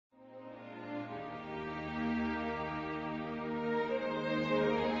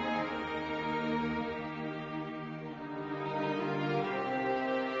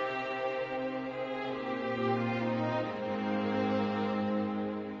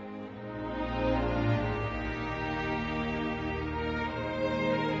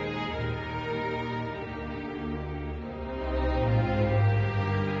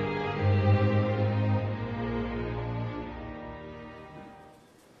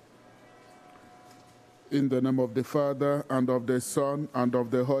In the name of the Father, and of the Son, and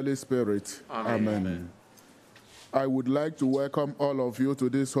of the Holy Spirit. Amen. Amen. I would like to welcome all of you to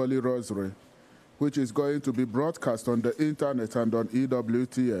this Holy Rosary, which is going to be broadcast on the internet and on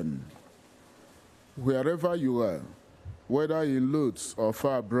EWTN. Wherever you are, whether in Lourdes or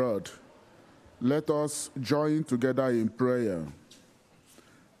far abroad, let us join together in prayer.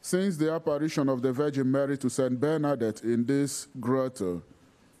 Since the apparition of the Virgin Mary to St. Bernadette in this grotto,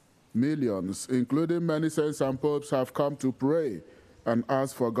 millions, including many saints and popes, have come to pray and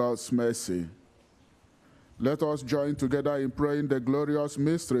ask for God's mercy. Let us join together in praying the glorious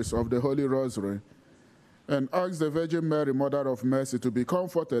mysteries of the Holy Rosary and ask the Virgin Mary, Mother of Mercy, to be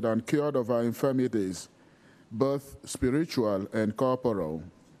comforted and cured of our infirmities, both spiritual and corporal.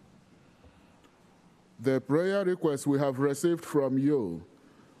 The prayer requests we have received from you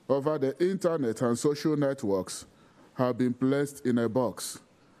over the internet and social networks have been placed in a box,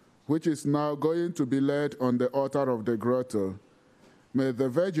 which is now going to be laid on the altar of the grotto. May the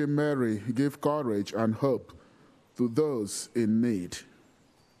Virgin Mary give courage and hope to those in need.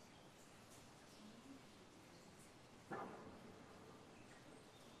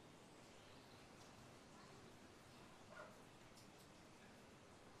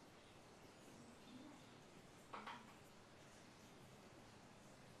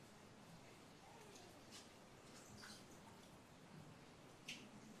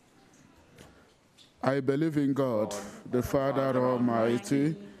 I believe in God, the Father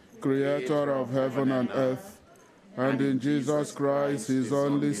Almighty, creator of heaven and earth, and in Jesus Christ, his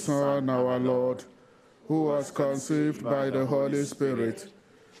only Son, our Lord, who was conceived by the Holy Spirit,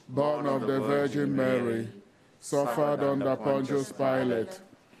 born of the Virgin Mary, suffered under Pontius Pilate,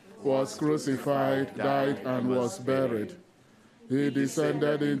 was crucified, died, and was buried. He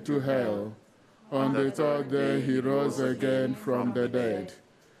descended into hell. On the third day he rose again from the dead.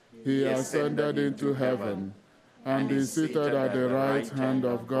 He ascended into heaven, and is seated at the right hand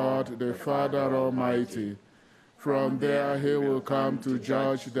of God, the Father Almighty. From there he will come to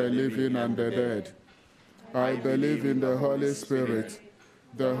judge the living and the dead. I believe in the Holy Spirit,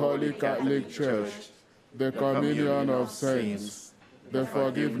 the Holy Catholic Church, the communion of saints, the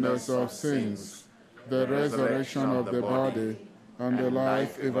forgiveness of sins, the resurrection of the body, and the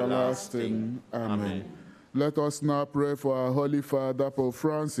life everlasting. Amen. Let us now pray for our Holy Father, Pope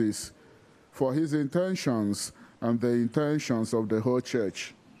Francis, for his intentions and the intentions of the whole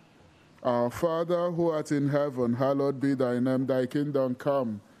Church. Our Father, who art in heaven, hallowed be thy name. Thy kingdom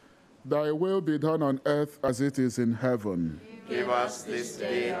come. Thy will be done on earth as it is in heaven. Give us this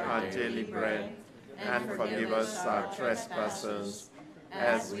day our daily bread, and forgive us our trespasses,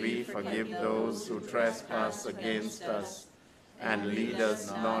 as we forgive those who trespass against us. And lead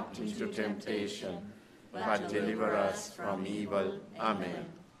us not into temptation, but deliver us from evil. Amen.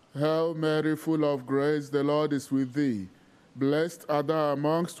 Hail Mary, full of grace, the Lord is with thee. Blessed art thou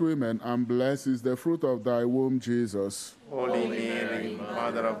amongst women, and blessed is the fruit of thy womb, Jesus. Holy Mary,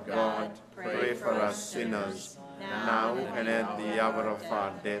 Mother of God, pray for us sinners, now and at the hour of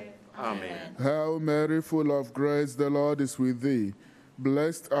our death. Amen. Hail Mary, full of grace, the Lord is with thee.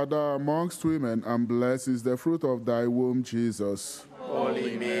 Blessed art thou amongst women, and blessed is the fruit of thy womb, Jesus.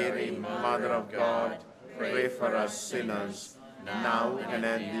 Holy Mary, Mother of God, pray for us sinners, now and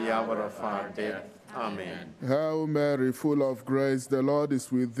at the hour of our death. Amen. Hail Mary, full of grace, the Lord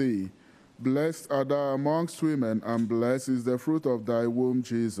is with thee. Blessed art thou amongst women, and blessed is the fruit of thy womb,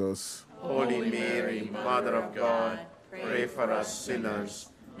 Jesus. Holy Mary, Mother of God, pray for us sinners,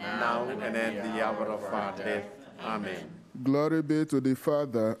 now and at the hour of our death. Amen. Glory be to the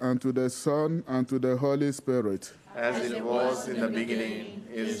Father, and to the Son, and to the Holy Spirit. As it was in the beginning,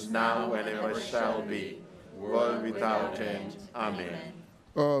 is now, and ever shall be, world without end. Amen.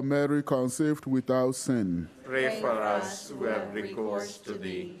 O Mary, conceived without sin, Pray for us who have recourse to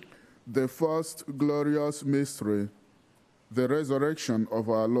thee. the first glorious mystery, the resurrection of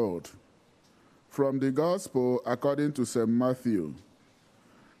our Lord. From the Gospel according to St. Matthew.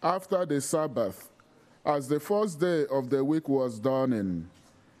 After the Sabbath, as the first day of the week was dawning,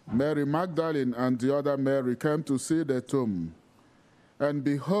 Mary Magdalene and the other Mary came to see the tomb. And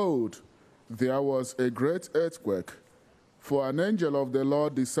behold, there was a great earthquake, for an angel of the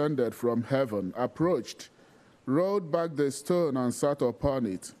Lord descended from heaven, approached, rolled back the stone, and sat upon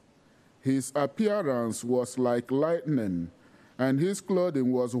it. His appearance was like lightning, and his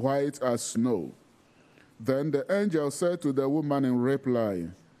clothing was white as snow. Then the angel said to the woman in reply,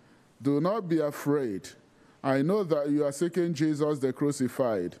 "Do not be afraid. I know that you are seeking Jesus the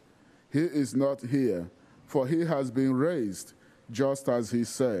crucified. He is not here, for he has been raised, just as he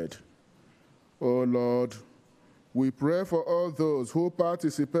said." O Lord, We pray for all those who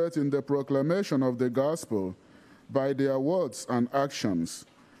participate in the proclamation of the gospel by their words and actions,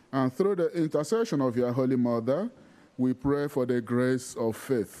 and through the intercession of your Holy Mother, we pray for the grace of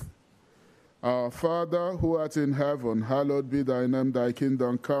faith. Our Father, who art in heaven, hallowed be thy name, thy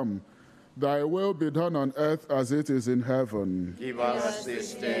kingdom come. Thy will be done on earth as it is in heaven. Give us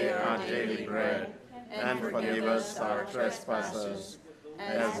this day our daily bread, and forgive us our trespasses,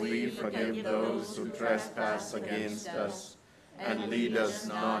 as we forgive those who trespass against us. And lead us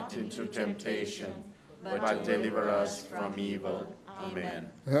not into temptation, but deliver us from evil. Amen.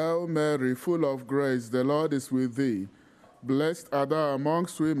 Hail Mary, full of grace, the Lord is with thee. Blessed art thou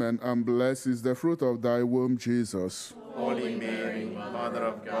amongst women, and blessed is the fruit of thy womb, Jesus. Holy Mary, Mother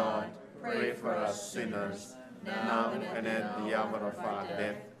of God, pray for us sinners, now and at the hour of our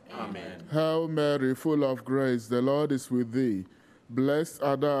death. Amen. Hail Mary, full of grace, the Lord is with thee. Blessed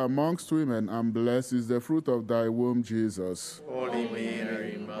art thou amongst women, and blessed is the fruit of thy womb, Jesus. Holy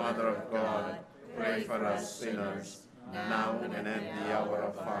Mary, Mother of God, pray for us sinners, now and at the hour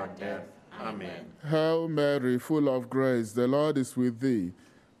of our death. Amen. Hail Mary, full of grace, the Lord is with thee.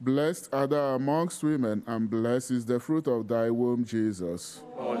 Blessed art thou amongst women, and blessed is the fruit of thy womb, Jesus.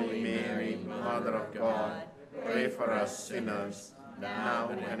 Holy Mary, Mother of God, pray for us sinners, now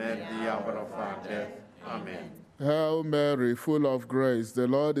and at the hour of our death. Amen. Hail Mary, full of grace, the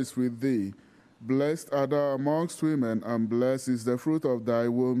Lord is with thee. Blessed art thou amongst women, and blessed is the fruit of thy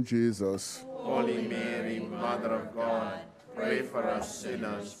womb, Jesus. Holy Mary, Mother of God, pray for us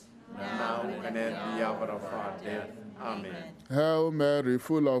sinners, now and at the hour of our death. Amen. Hail Mary,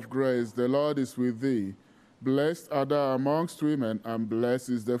 full of grace, the Lord is with thee. Blessed art thou amongst women, and blessed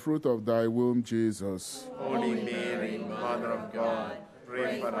is the fruit of thy womb, Jesus. Holy Mary, Mother of God,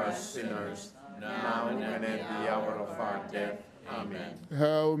 pray for us sinners, now and at the hour of our death. Amen.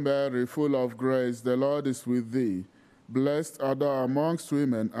 Hail Mary, full of grace, the Lord is with thee. Blessed art thou amongst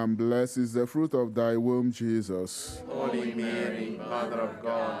women, and blessed is the fruit of thy womb, Jesus. Holy Mary, Mother of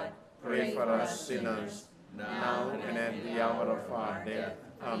God, pray for us sinners, now and at the hour of our death.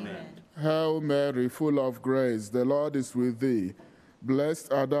 Amen. Hail Mary, full of grace, the Lord is with thee.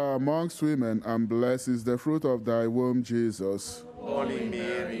 Blessed art thou amongst women, and blessed is the fruit of thy womb, Jesus. Holy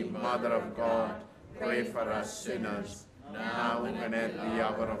Mary, Mother of God, pray for us sinners, now and at the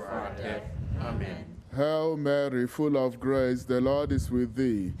hour of our death. Amen. Hail Mary, full of grace, the Lord is with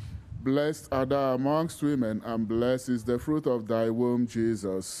thee. Blessed art thou amongst women, and blessed is the fruit of thy womb,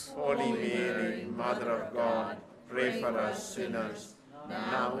 Jesus. Holy Mary, Mother of God, pray for us sinners,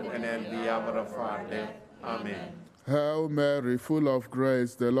 now and at the hour of our death. Amen. Hail Mary, full of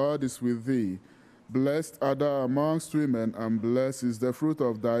grace, the Lord is with thee. Blessed art thou amongst women, and blessed is the fruit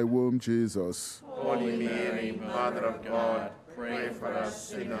of thy womb, Jesus. Holy Mary, Mother of God, pray for us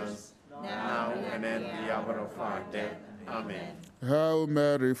sinners, now and at the hour of our death. Amen. Hail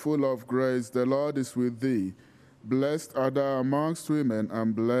Mary, full of grace, the Lord is with thee. Blessed art thou amongst women,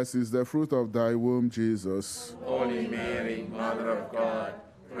 and blessed is the fruit of thy womb, Jesus. Holy Mary, Mother of God,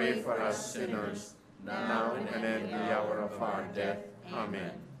 pray for us sinners, now and at the hour of our death.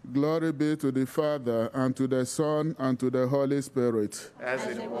 Amen. Glory be to the Father, and to the Son, and to the Holy Spirit. As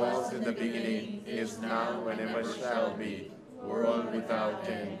it was in the beginning, is now, and ever shall be, world without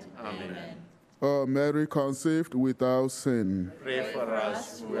end. Amen. O Mary, conceived without sin. Pray for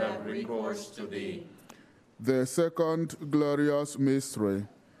us who have recourse to thee. The second glorious mystery,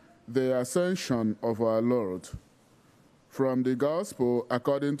 the Ascension of our Lord. From the Gospel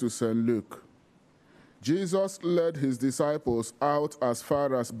according to St. Luke. Jesus led his disciples out as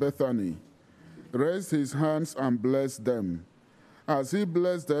far as Bethany, raised his hands and blessed them. As he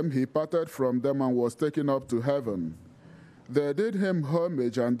blessed them, he parted from them and was taken up to heaven. They did him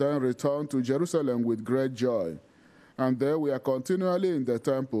homage and then returned to Jerusalem with great joy. And there we are continually in the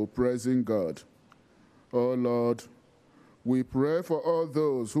temple praising God. O Lord, we pray for all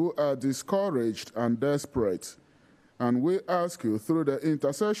those who are discouraged and desperate. And we ask you, through the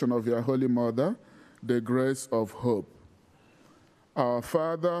intercession of your Holy Mother, the grace of hope. Our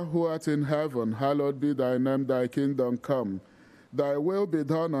Father, who art in heaven, hallowed be thy name, thy kingdom come. Thy will be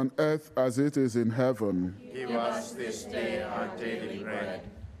done on earth as it is in heaven. Give us this day our daily bread,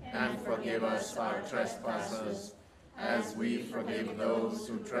 and forgive us our trespasses, as we forgive those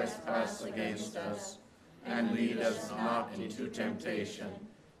who trespass against us. And lead us not into temptation,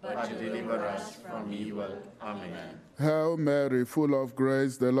 but deliver us from evil. Amen. Hail Mary, full of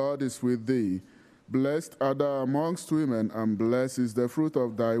grace, the Lord is with thee. Blessed art thou amongst women, and blessed is the fruit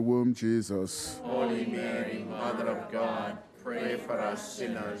of thy womb, Jesus. Holy Mary, Mother of God, pray for us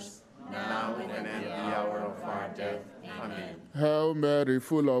sinners, now and at the hour of our death. Amen. Hail Mary,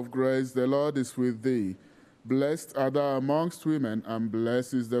 full of grace, the Lord is with thee. Blessed art thou amongst women, and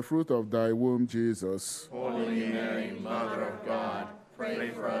blessed is the fruit of thy womb, Jesus. Holy Mary, Mother of God,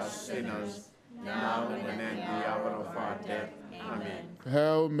 pray for us sinners, now and at the hour of our death. Amen.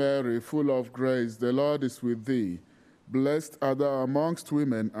 Hail Mary, full of grace, the Lord is with thee. Blessed art thou amongst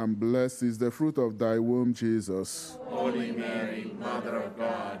women, and blessed is the fruit of thy womb, Jesus. Holy Mary, Mother of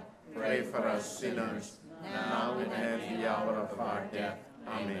God, pray for us sinners, now and at the hour of our death.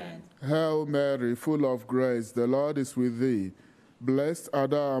 Amen. Hail Mary, full of grace, the Lord is with thee. Blessed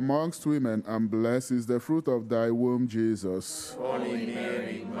art thou amongst women, and blessed is the fruit of thy womb, Jesus. Holy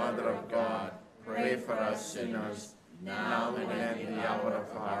Mary, Mother of God, pray for us sinners, now and at the hour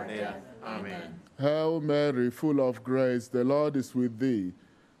of our death. Amen. Hail Mary, full of grace, the Lord is with thee.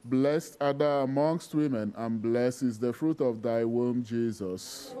 Blessed art thou amongst women, and blessed is the fruit of thy womb,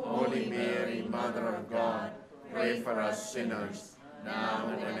 Jesus. Holy Mary, Mother of God, pray for us sinners, now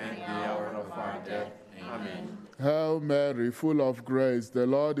and at the hour of our death. Amen. Hail Mary, full of grace, the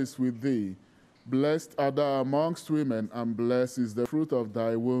Lord is with thee. Blessed art thou amongst women, and blessed is the fruit of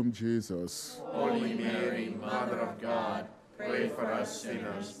thy womb, Jesus. Holy Mary, Mother of God, pray for us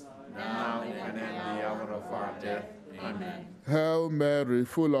sinners, now and at the hour of our death. Amen. Hail Mary,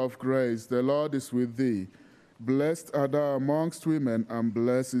 full of grace, the Lord is with thee. Blessed art thou amongst women, and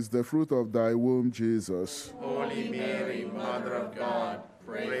blessed is the fruit of thy womb, Jesus. Holy Mary, Mother of God,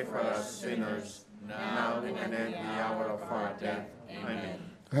 pray for us sinners, now and at the hour of our death. Amen.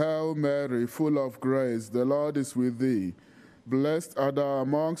 Hail Mary, full of grace, the Lord is with thee. Blessed art thou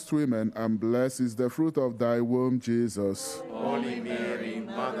amongst women, and blessed is the fruit of thy womb, Jesus. Holy Mary,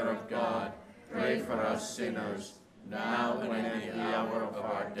 Mother of God, pray for us sinners, now and at the hour of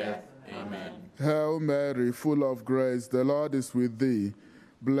our death. Amen. Hail Mary, full of grace, the Lord is with thee.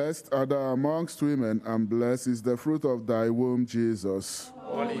 Blessed art thou amongst women, and blessed is the fruit of thy womb, Jesus.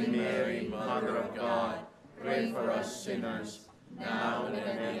 Holy Mary, Mother of God, pray for us sinners, now and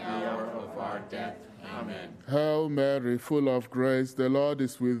at the hour of our death. Amen. Hail Mary, full of grace, the Lord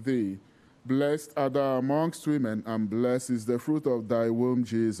is with thee. Blessed art thou amongst women, and blessed is the fruit of thy womb,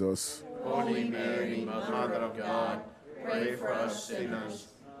 Jesus. Holy Mary, Mother of God, pray for us sinners,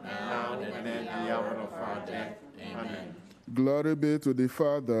 now and at the hour of our death. Amen. Glory be to the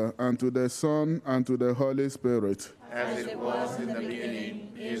Father, and to the Son, and to the Holy Spirit. As it was in the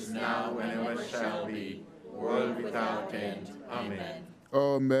beginning, is now, and ever shall be, world without end. Amen.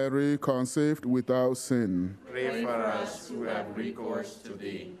 O Mary, conceived without sin. Pray for us who have recourse to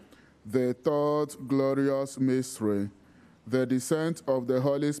thee. The third glorious mystery, the descent of the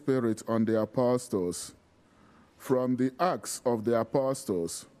Holy Spirit on the apostles. From the Acts of the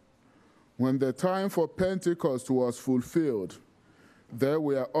Apostles. When the time for Pentecost was fulfilled, they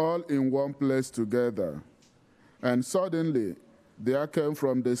were all in one place together. And suddenly there came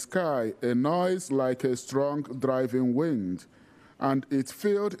from the sky a noise like a strong driving wind, and it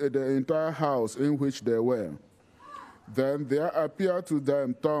filled the entire house in which they were. Then there appeared to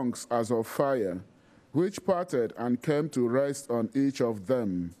them tongues as of fire, which parted and came to rest on each of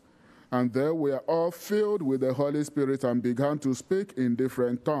them. And they were all filled with the Holy Spirit and began to speak in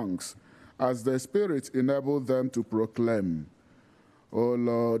different tongues, as the Spirit enabled them to proclaim. O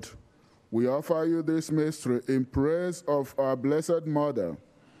Lord, we offer you this mystery in praise of our Blessed Mother,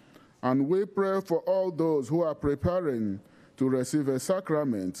 and we pray for all those who are preparing to receive a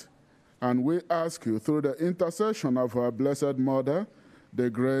sacrament, and we ask you, through the intercession of our Blessed Mother, the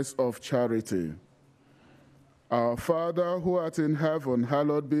grace of charity. Our Father, who art in heaven,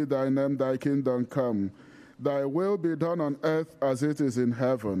 hallowed be thy name, thy kingdom come. Thy will be done on earth as it is in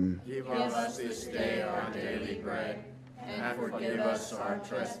heaven. Give us this day our daily bread, and forgive us our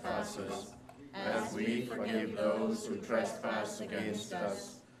trespasses, as we forgive those who trespass against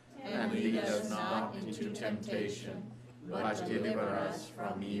us. And lead us not into temptation, but deliver us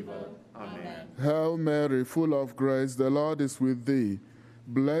from evil. Amen. Hail Mary, full of grace, the Lord is with thee.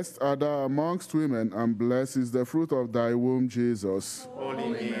 Blessed art thou amongst women, and blessed is the fruit of thy womb, Jesus.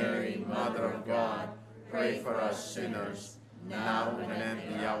 Holy Mary, Mother of God, pray for us sinners, now and at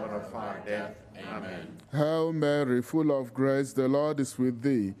the hour of our death. Amen. Hail Mary, full of grace, the Lord is with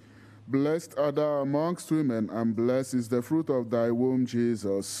thee. Blessed art thou amongst women, and blessed is the fruit of thy womb,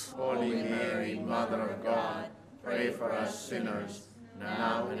 Jesus. Holy Mary, Mother of God, pray for us sinners,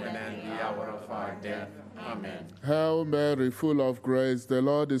 now and at the hour of our death. Amen. Hail Mary, full of grace, the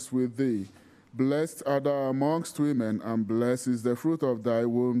Lord is with thee. Blessed art thou amongst women, and blessed is the fruit of thy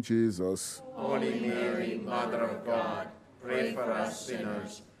womb, Jesus. Holy Mary, Mother of God, pray for us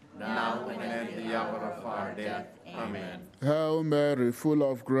sinners, now and at the hour of our death. Amen. Hail Mary, full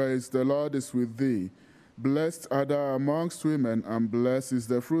of grace, the Lord is with thee. Blessed are thou amongst women, and blessed is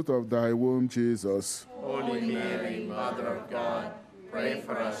the fruit of thy womb, Jesus. Holy Mary, Mother of God, pray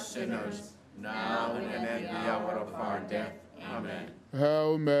for us sinners, now and at the hour of our death. Amen.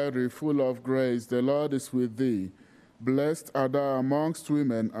 Hail Mary, full of grace, the Lord is with thee. Blessed art thou amongst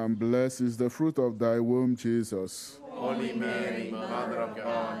women, and blessed is the fruit of thy womb, Jesus. Holy Mary, Mother of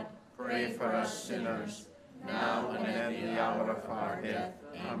God, pray for us sinners, now and at the hour of our death.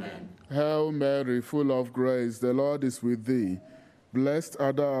 Amen. Hail Mary, full of grace, the Lord is with thee. Blessed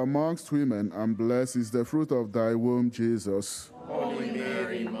art thou amongst women, and blessed is the fruit of thy womb, Jesus. Holy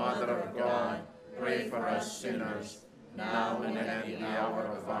Mary, Mother of God, pray for us sinners, now and at the hour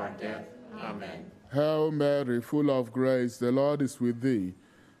of our death. Amen. Hail Mary, full of grace, the Lord is with thee.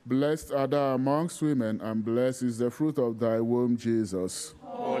 Blessed art thou amongst women, and blessed is the fruit of thy womb, Jesus.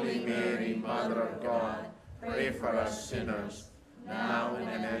 Holy Mary, Mother of God, pray for us sinners, now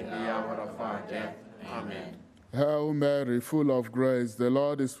and at the hour of our death. Amen. Hail Mary, full of grace, the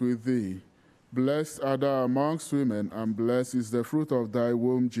Lord is with thee. Blessed art thou amongst women, and blessed is the fruit of thy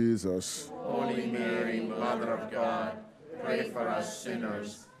womb, Jesus. Holy Mary, Mother of God, pray for us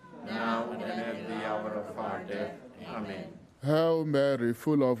sinners, now and at the hour of our death. Amen. Hail Mary,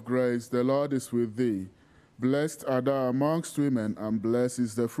 full of grace, the Lord is with thee. Blessed art thou amongst women, and blessed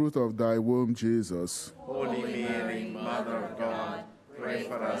is the fruit of thy womb, Jesus. Holy Mary, Mother of God, pray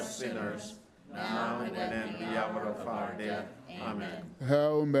for us sinners, now and at the hour of our death. Amen.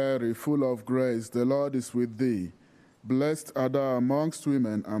 Hail Mary, full of grace, the Lord is with thee. Blessed art thou amongst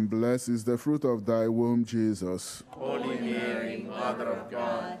women, and blessed is the fruit of thy womb, Jesus. Holy Mary, Mother of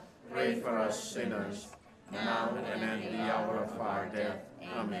God, pray for us sinners, now and at the hour of our death.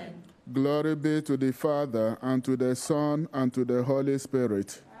 Amen. Glory be to the Father, and to the Son, and to the Holy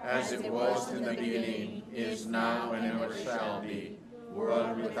Spirit. As it was in the beginning, is now, and ever shall be,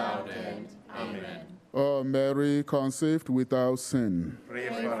 world without end. Amen. O Mary, conceived without sin. Pray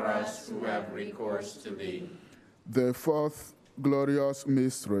for us who have recourse to thee. The fourth glorious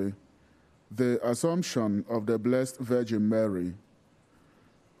mystery, the Assumption of the Blessed Virgin Mary.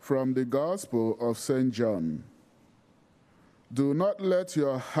 From the Gospel of St. John. Do not let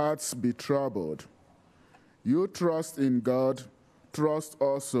your hearts be troubled. You trust in God, trust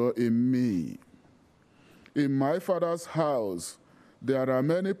also in me. In my Father's house, there are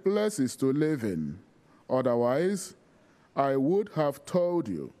many places to live in. Otherwise, I would have told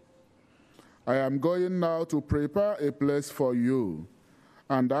you. I am going now to prepare a place for you.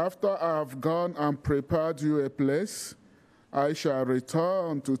 And after I have gone and prepared you a place, I shall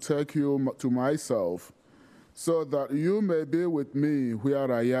return to take you to myself, so that you may be with me where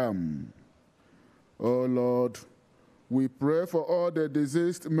I am. O Lord, we pray for all the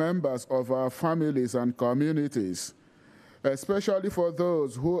deceased members of our families and communities, especially for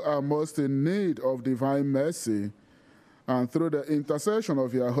those who are most in need of divine mercy. And through the intercession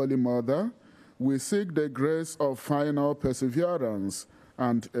of your Holy Mother, we seek the grace of final perseverance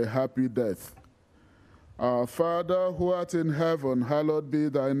and a happy death. Our Father, who art in heaven, hallowed be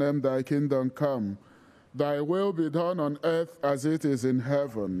thy name, thy kingdom come. Thy will be done on earth as it is in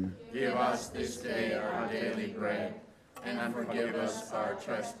heaven. Give us this day our daily bread, and forgive us our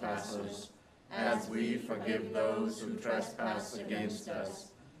trespasses, as we forgive those who trespass against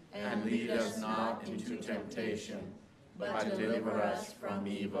us. And lead us not into temptation, but deliver us from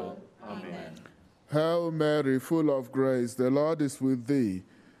evil. Amen. Hail Mary, full of grace, the Lord is with thee.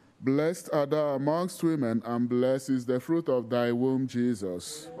 Blessed art thou amongst women, and blessed is the fruit of thy womb,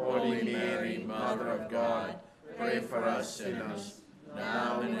 Jesus. Holy Mary, Mother of God, pray for us sinners,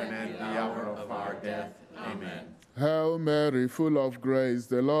 now and at the hour of our death. Amen. Hail Mary, full of grace,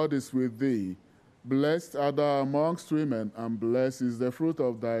 the Lord is with thee. Blessed art thou amongst women, and blessed is the fruit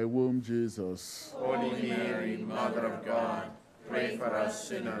of thy womb, Jesus. Holy Mary, Mother of God, pray for us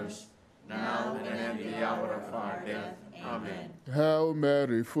sinners, now and at the hour of our death. Amen. Hail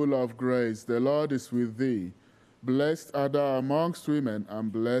Mary, full of grace, the Lord is with thee. Blessed art thou amongst women,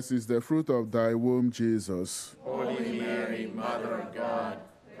 and blessed is the fruit of thy womb, Jesus. Holy Mary, Mother of God,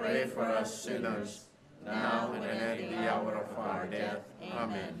 pray for us sinners, now and at the hour of our death.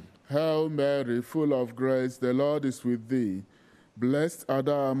 Amen. Hail Mary, full of grace, the Lord is with thee. Blessed art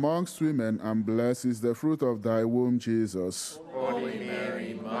thou amongst women, and blessed is the fruit of thy womb, Jesus. Holy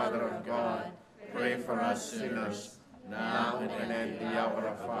Mary, Mother of God, pray for us sinners, now and at the hour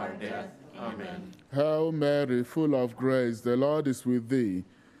of our death. Amen. Hail Mary, full of grace, the Lord is with thee.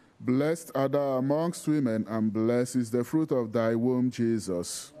 Blessed art thou amongst women, and blessed is the fruit of thy womb,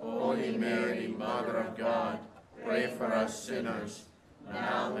 Jesus. Holy Mary, Mother of God, pray for us sinners,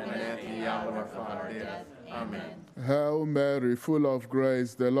 now and at the hour of our death. Amen. Hail Mary, full of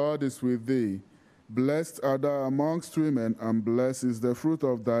grace, the Lord is with thee. Blessed art thou amongst women, and blessed is the fruit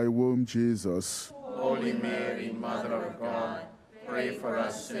of thy womb, Jesus. Holy Mary, Mother of God, pray for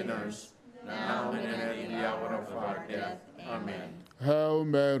us sinners, now and at the hour of our death. Amen. Hail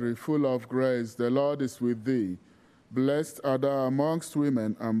Mary, full of grace, the Lord is with thee. Blessed art thou amongst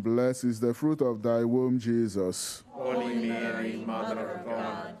women, and blessed is the fruit of thy womb, Jesus. Holy Mary, Mother of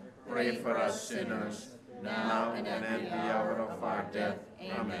God, pray for us sinners, now and at the hour of our death.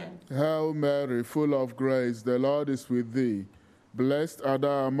 Amen. Hail Mary, full of grace, the Lord is with thee. Blessed art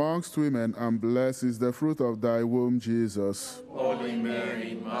thou amongst women, and blessed is the fruit of thy womb, Jesus. Holy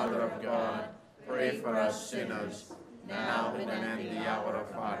Mary, Mother of God, pray for us sinners, now and at the hour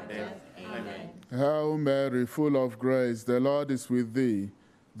of our death. Amen. Hail Mary, full of grace, the Lord is with thee.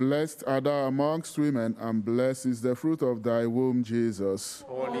 Blessed art thou amongst women, and blessed is the fruit of thy womb, Jesus.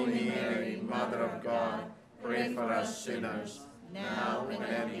 Holy Mary, Mother of God, pray for us sinners, now and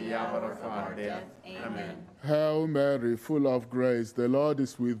at the hour of our death. Amen. Hail Mary, full of grace, the Lord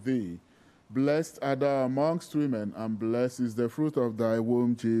is with thee. Blessed art thou amongst women, and blessed is the fruit of thy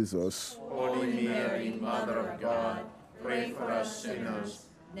womb, Jesus. Holy Mary, Mother of God, pray for us sinners,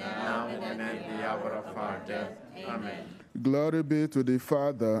 now and at the hour of our death. Amen. Glory be to the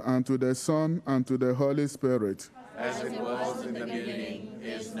Father, and to the Son, and to the Holy Spirit. As it was in the beginning,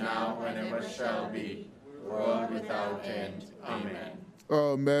 is now, and ever shall be, world without end. Amen.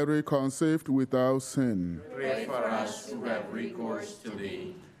 O Mary, conceived without sin. Pray for us who have recourse to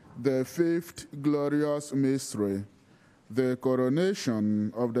thee. The fifth glorious mystery, the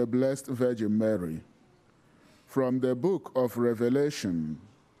coronation of the Blessed Virgin Mary. From the book of Revelation,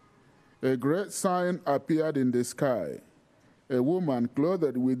 a great sign appeared in the sky, a woman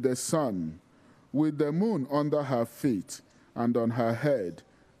clothed with the sun, with the moon under her feet, and on her head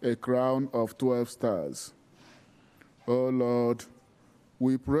a crown of 12 stars. O Lord,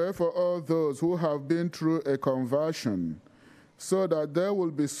 we pray for all those who have been through a conversion, so that they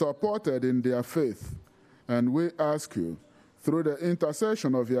will be supported in their faith. And we ask you, through the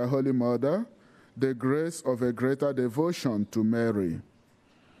intercession of your Holy Mother, the grace of a greater devotion to Mary.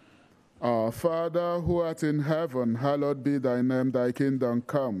 Our Father, who art in heaven, hallowed be thy name, thy kingdom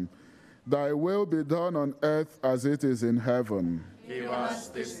come. Thy will be done on earth as it is in heaven. Give us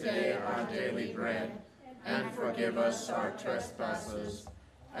this day our daily bread, and forgive us our trespasses,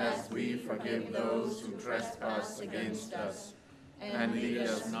 as we forgive those who trespass against us. And lead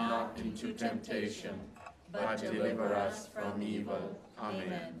us not into temptation, but deliver us from evil.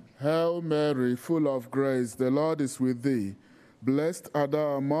 Amen. Hail Mary, full of grace, the Lord is with thee. Blessed art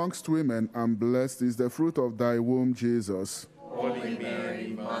thou amongst women, and blessed is the fruit of thy womb, Jesus. Holy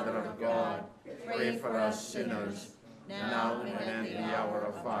Mary, Mother of God, pray for us sinners, now and at the hour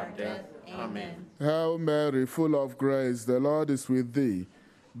of our death. Amen. Hail Mary, full of grace, the Lord is with thee.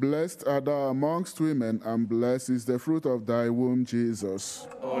 Blessed art thou amongst women, and blessed is the fruit of thy womb, Jesus.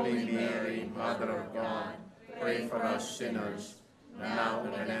 Holy Mary, Mother of God, pray for us sinners, now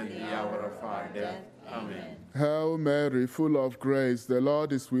and at the hour of our death. Amen. Hail Mary, full of grace, the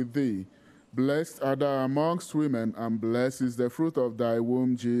Lord is with thee. Blessed art thou amongst women, and blessed is the fruit of thy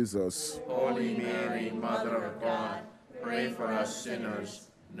womb, Jesus. Holy Mary, Mother of God, pray for us sinners,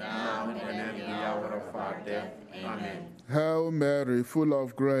 now and at the hour of our death. Amen. Hail Mary, full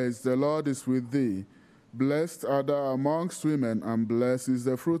of grace, the Lord is with thee. Blessed art thou amongst women, and blessed is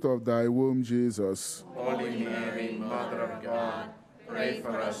the fruit of thy womb, Jesus. Holy Mary, Mother of God, pray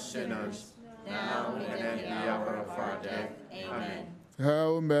for us sinners, now and at the hour of our death. Amen.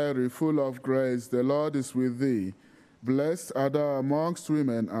 Hail Mary, full of grace, the Lord is with thee. Blessed art thou amongst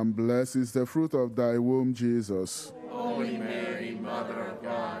women, and blessed is the fruit of thy womb, Jesus. Holy Mary, Mother of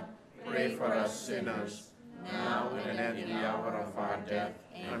God, pray for us sinners, now and at the hour of our death.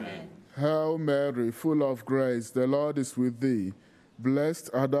 Amen. Hail Mary, full of grace, the Lord is with thee. Blessed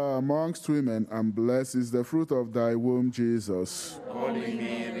art thou amongst women, and blessed is the fruit of thy womb, Jesus. Holy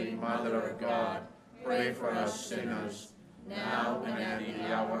Mary, Mother of God, pray for us sinners, now and at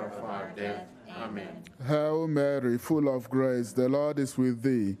the hour of our death. Amen. Hail Mary, full of grace, the Lord is with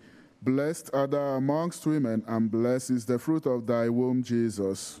thee. Blessed art thou amongst women, and blessed is the fruit of thy womb,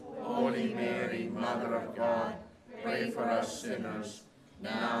 Jesus. Holy Mary, Mother of God, pray for us sinners,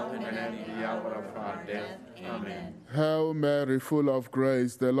 now and at the hour of our death. Amen. Hail Mary, full of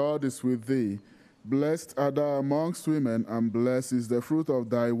grace, the Lord is with thee. Blessed art thou amongst women, and blessed is the fruit of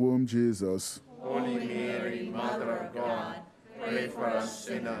thy womb, Jesus. Holy Mary, Mother of God, pray for us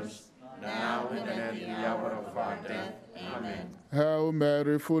sinners, now and at the hour of our death. Amen. Hail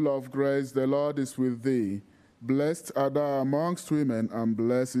Mary, full of grace, the Lord is with thee. Blessed art thou amongst women, and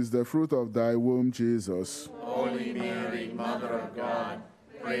blessed is the fruit of thy womb, Jesus. Holy Mary, Mother of God,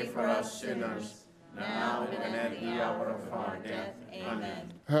 pray for us sinners, now and at the hour of our death.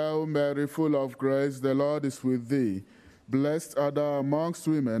 Amen. Hail Mary, full of grace, the Lord is with thee. Blessed art thou amongst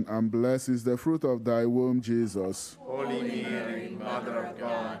women, and blessed is the fruit of thy womb, Jesus. Holy Mary, Mother of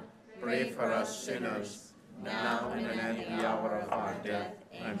God, pray for us sinners, now and at the hour of our death.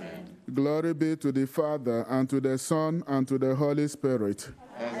 Amen. Glory be to the Father, and to the Son, and to the Holy Spirit.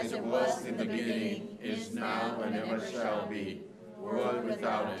 As it was in the beginning, is now, and ever shall be, world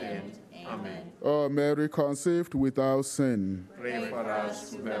without end. Amen. O Mary, conceived without sin, Pray for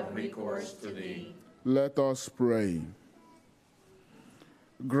us who have recourse to thee. let us pray.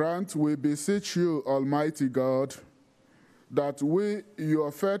 Grant, we beseech you, Almighty God, that we,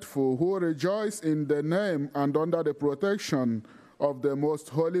 your faithful, who rejoice in the name and under the protection of the Most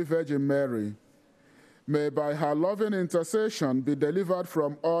Holy Virgin Mary, may by her loving intercession be delivered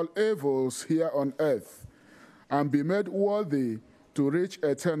from all evils here on earth, and be made worthy to reach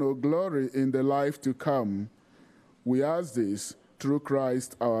eternal glory in the life to come. We ask this through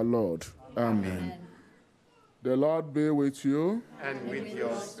Christ our Lord. Amen. The Lord be with you. And with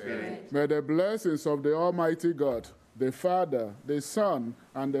your spirit. May the blessings of the Almighty God, the Father, the Son,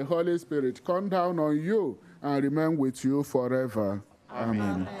 and the Holy Spirit come down on you and remain with you forever.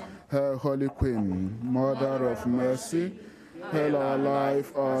 Amen. Hail, Holy Queen, Mother of Mercy, hail our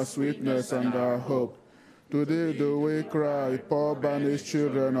life, our sweetness, and our hope. Today do we cry, poor banished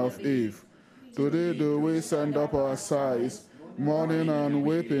children of Eve. Today do we send up our sighs, mourning and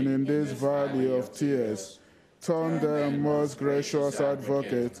weeping in this valley of tears. Turn them, most gracious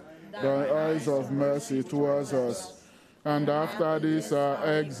Advocate, thy eyes of mercy towards us, and after this our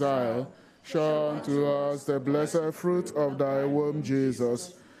exile, show unto us the blessed fruit of thy womb,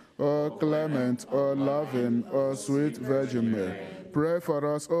 Jesus. O clement, O loving, O sweet Virgin Mary, pray for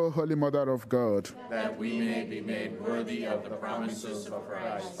us, O Holy Mother of God, that we may be made worthy of the promises of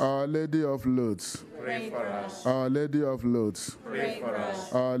Christ. Our Lady of Lourdes, Pray for us. Our Lady of Lourdes, Pray for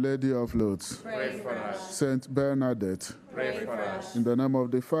us. Our Lady of Lourdes, Pray for us. Saint Bernadette, Pray for us. in the name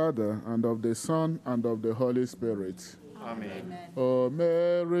of the Father, and of the Son, and of the Holy Spirit. Amen. O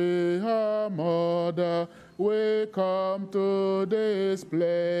Mary, our Mother, we come to this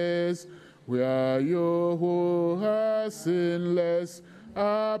place where you who are sinless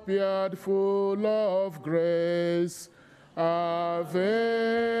appeared full of grace. Ave,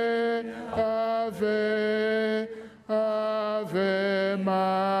 Ave, Ave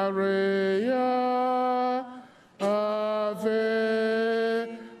Maria. Ave,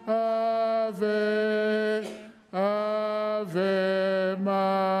 Ave, Ave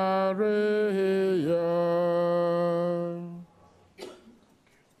Maria.